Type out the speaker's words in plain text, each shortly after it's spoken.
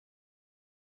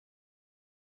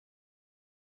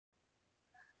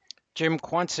Jim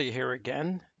Quincy here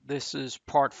again. This is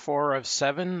part 4 of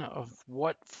 7 of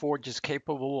what Forge is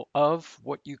capable of,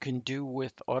 what you can do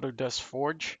with Autodesk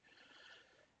Forge.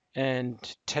 And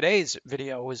today's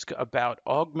video is about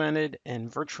augmented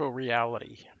and virtual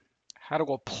reality, how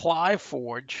to apply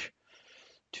Forge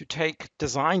to take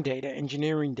design data,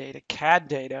 engineering data, CAD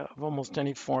data of almost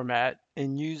any format,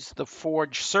 and use the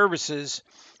Forge services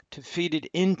to feed it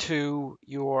into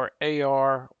your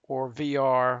AR or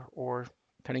VR or,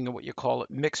 depending on what you call it,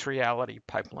 mixed reality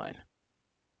pipeline.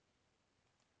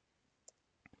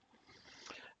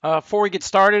 Before we get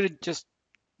started, just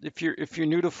if you're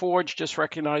new to Forge, just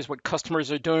recognize what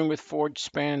customers are doing with Forge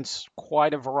spans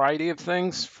quite a variety of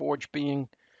things. Forge being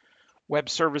web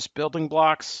service building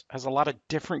blocks has a lot of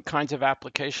different kinds of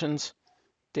applications: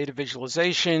 data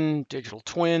visualization, digital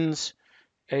twins,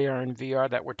 AR and VR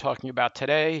that we're talking about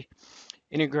today,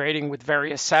 integrating with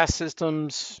various SaaS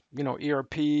systems,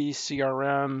 ERP,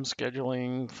 CRM,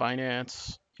 scheduling,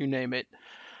 finance, you name it.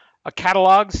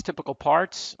 Catalogs, typical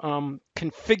parts,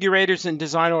 configurators and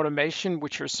design automation,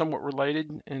 which are somewhat related,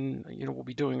 and we'll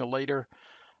be doing a later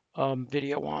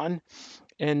video on,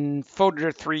 and photo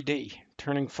 3D,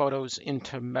 turning photos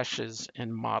into meshes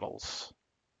and models.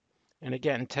 And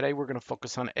again, today we're going to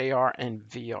focus on AR and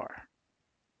VR.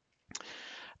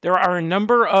 There are a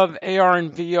number of AR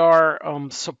and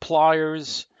VR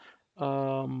suppliers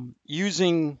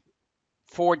using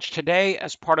Forge today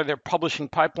as part of their publishing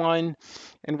pipeline,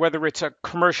 and whether it's a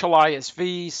commercial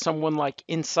ISV, someone like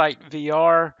Insight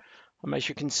VR, as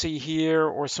you can see here,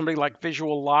 or somebody like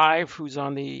Visual Live, who's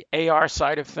on the AR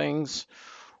side of things,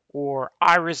 or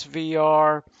Iris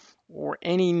VR, or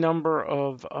any number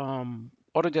of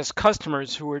Autodesk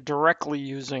customers who are directly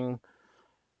using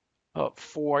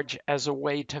Forge as a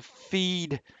way to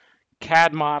feed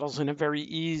CAD models in a very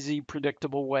easy,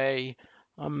 predictable way,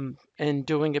 and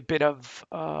doing a bit of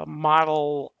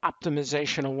model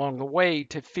optimization along the way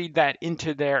to feed that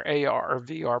into their AR or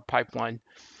VR pipeline.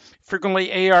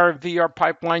 Frequently, AR or VR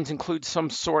pipelines include some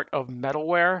sort of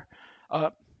middleware,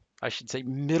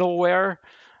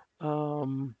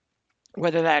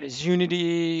 whether that is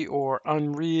Unity or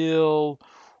Unreal,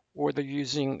 or they're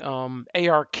using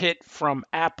ARKit from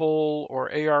Apple or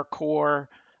ARCore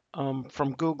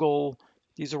from Google.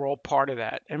 These are all part of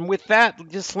that. And with that,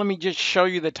 let me show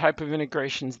you the type of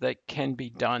integrations that can be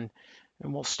done.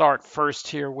 And we'll start first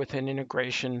here with an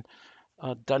integration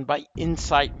done by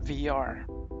Insight VR.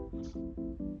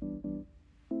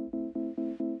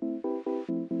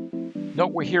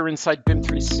 Note we're here inside BIM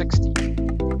 360.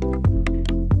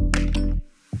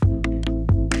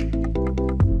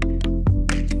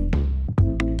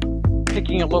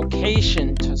 Picking a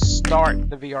location to start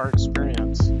the VR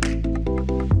experience.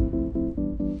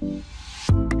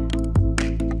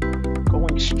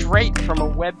 Going straight from a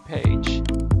web page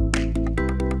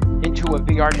into a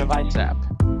VR device app.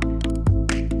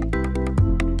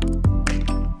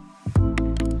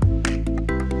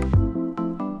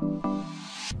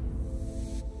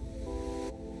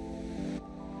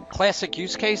 Classic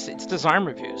use case, it's design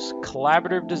reviews,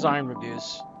 collaborative design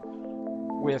reviews,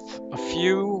 with a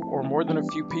few or more than a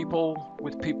few people,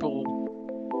 with people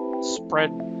spread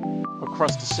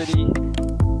across the city,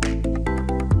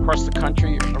 across the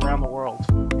country, around the world.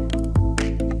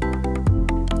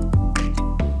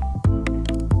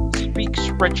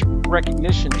 Speech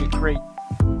recognition to create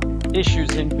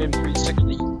issues in BIM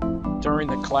 360 during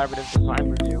the collaborative design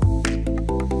review.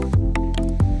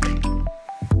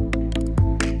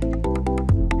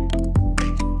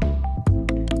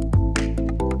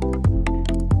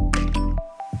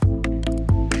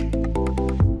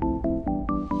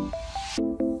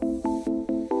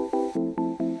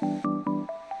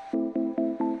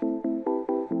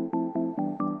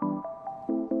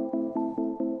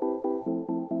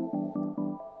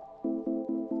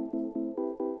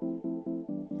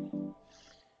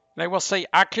 I will say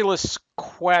Oculus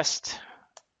Quest,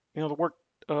 the work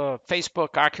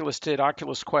Facebook, Oculus did,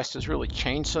 Oculus Quest has really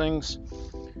changed things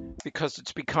because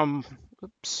it's become,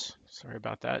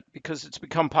 because it's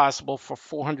become possible for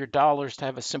 $400 to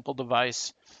have a simple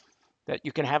device that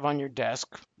you can have on your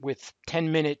desk with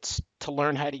 10 minutes to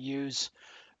learn how to use,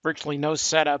 virtually no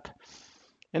setup.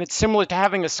 And it's similar to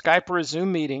having a Skype or a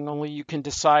Zoom meeting, only you can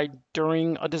decide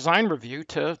during a design review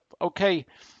to, okay,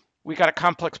 we got a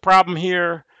complex problem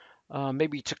here.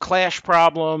 Maybe it's a clash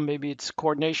problem, maybe it's a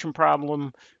coordination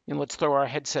problem, and let's throw our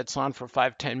headsets on for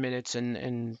 5-10 minutes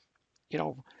and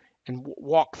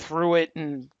walk through it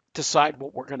and decide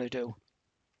what we're going to do.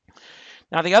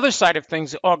 Now, the other side of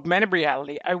things, augmented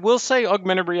reality. I will say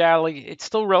augmented reality, it's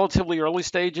still relatively early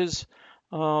stages.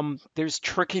 There's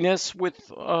trickiness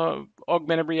with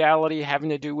augmented reality having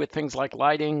to do with things like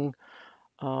lighting,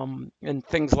 and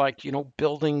things like,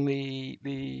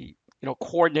 building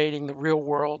coordinating the real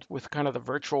world with kind of the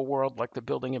virtual world, like the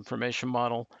building information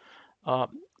model. Uh,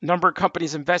 Number of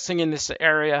companies investing in this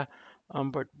area,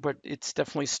 but it's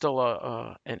definitely still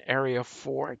an area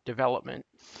for development.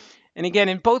 And again,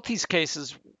 in both these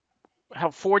cases, how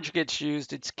Forge gets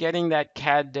used, it's getting that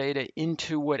CAD data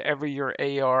into whatever your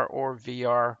AR or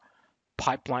VR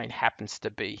pipeline happens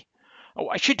to be. Oh,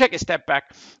 I should take a step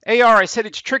back. AR, I said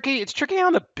it's tricky. It's tricky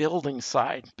on the building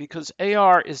side because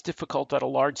AR is difficult at a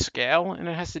large scale, and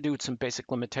it has to do with some basic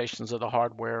limitations of the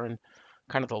hardware and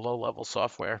kind of the low-level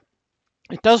software.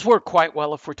 It does work quite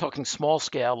well if we're talking small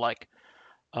scale, like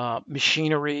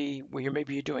machinery, where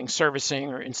maybe you're doing servicing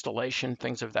or installation,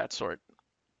 things of that sort.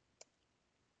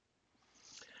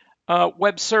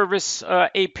 Web service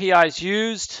APIs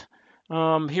used.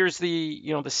 Here's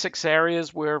the 6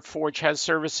 areas where Forge has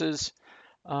services.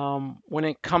 When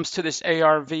it comes to this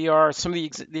AR VR, some of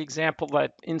the example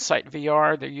that Insight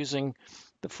VR, they're using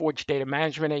the Forge Data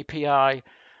Management API,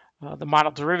 the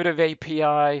Model Derivative API.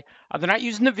 They're not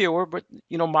using the viewer, but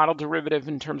Model Derivative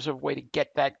in terms of way to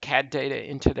get that CAD data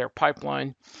into their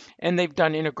pipeline, and they've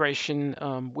done integration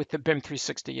with the BIM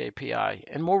 360 API.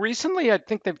 And more recently, I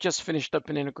think they've just finished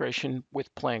up an integration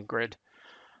with PlanGrid.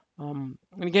 And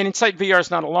again, Insight VR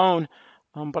is not alone,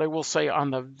 but I will say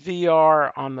on the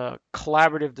VR, on the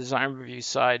collaborative design review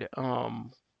side,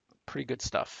 pretty good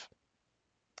stuff.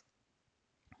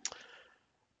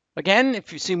 Again,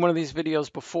 if you've seen one of these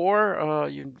videos before,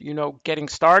 you know getting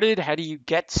started. How do you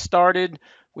get started?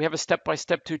 We have a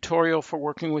step-by-step tutorial for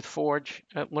working with Forge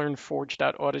at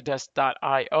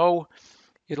learnforge.autodesk.io.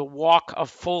 It'll walk a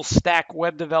full stack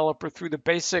web developer through the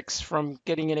basics from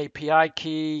getting an API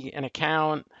key, an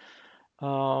account,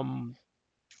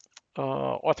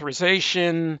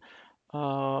 authorization,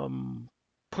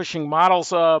 pushing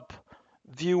models up,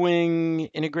 viewing,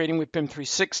 integrating with BIM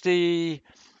 360,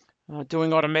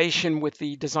 doing automation with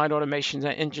the design automation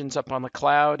engines up on the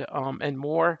cloud, and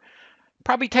more.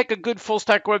 Probably take a good full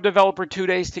stack web developer 2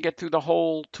 days to get through the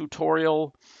whole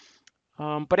tutorial.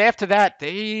 But after that,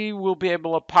 they will be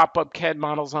able to pop up CAD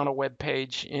models on a web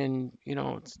page in,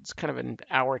 it's kind of an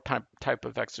hour type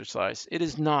of exercise. It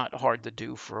is not hard to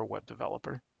do for a web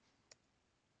developer.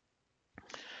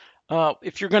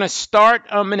 If you're going to start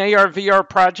an AR VR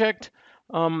project,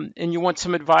 and you want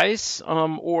some advice,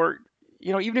 or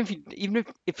even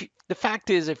if the fact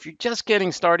is, if you're just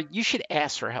getting started, you should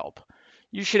ask for help.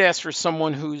 You should ask for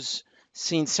someone who's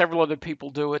seen several other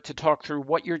people do it to talk through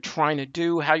what you're trying to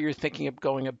do, how you're thinking of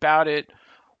going about it,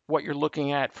 what you're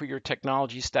looking at for your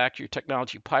technology stack, your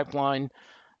technology pipeline.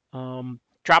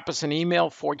 Drop us an email,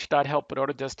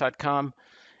 forge.help@autodesk.com.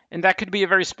 And that could be a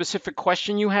very specific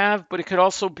question you have, but it could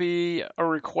also be a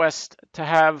request to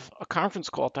have a conference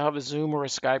call, to have a Zoom or a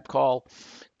Skype call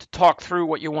to talk through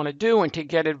what you want to do and to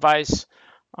get advice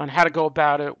on how to go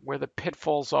about it, where the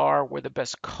pitfalls are, where the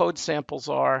best code samples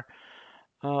are.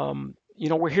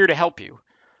 We're here to help you.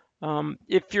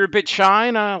 If you're a bit shy,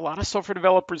 and a lot of software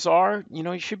developers are,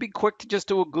 you should be quick to just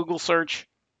do a Google search.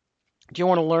 Do you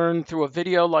want to learn through a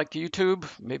video like YouTube?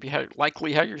 Maybe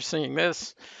likely how you're seeing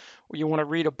this. Or you want to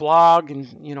read a blog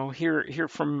and hear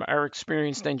from our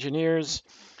experienced engineers.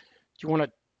 Do you want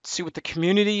to see what the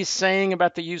community is saying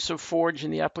about the use of Forge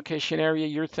in the application area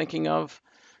you're thinking of?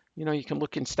 You can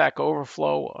look in Stack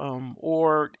Overflow,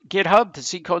 or GitHub to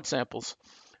see code samples.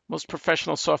 Most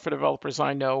professional software developers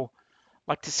I know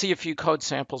like to see a few code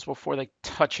samples before they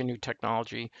touch a new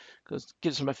technology, because it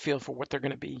gives them a feel for what they're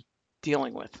going to be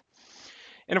dealing with.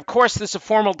 And of course, there's a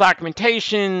formal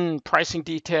documentation, pricing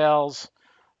details,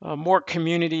 more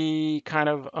community kind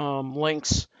of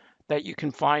links that you can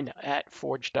find at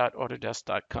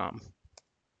forge.autodesk.com.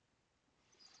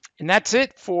 And that's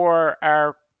it for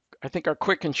our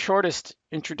quick and shortest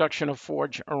introduction of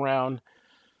Forge around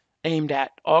aimed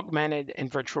at augmented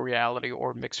and virtual reality,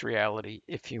 or mixed reality,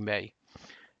 if you may.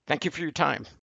 Thank you for your time.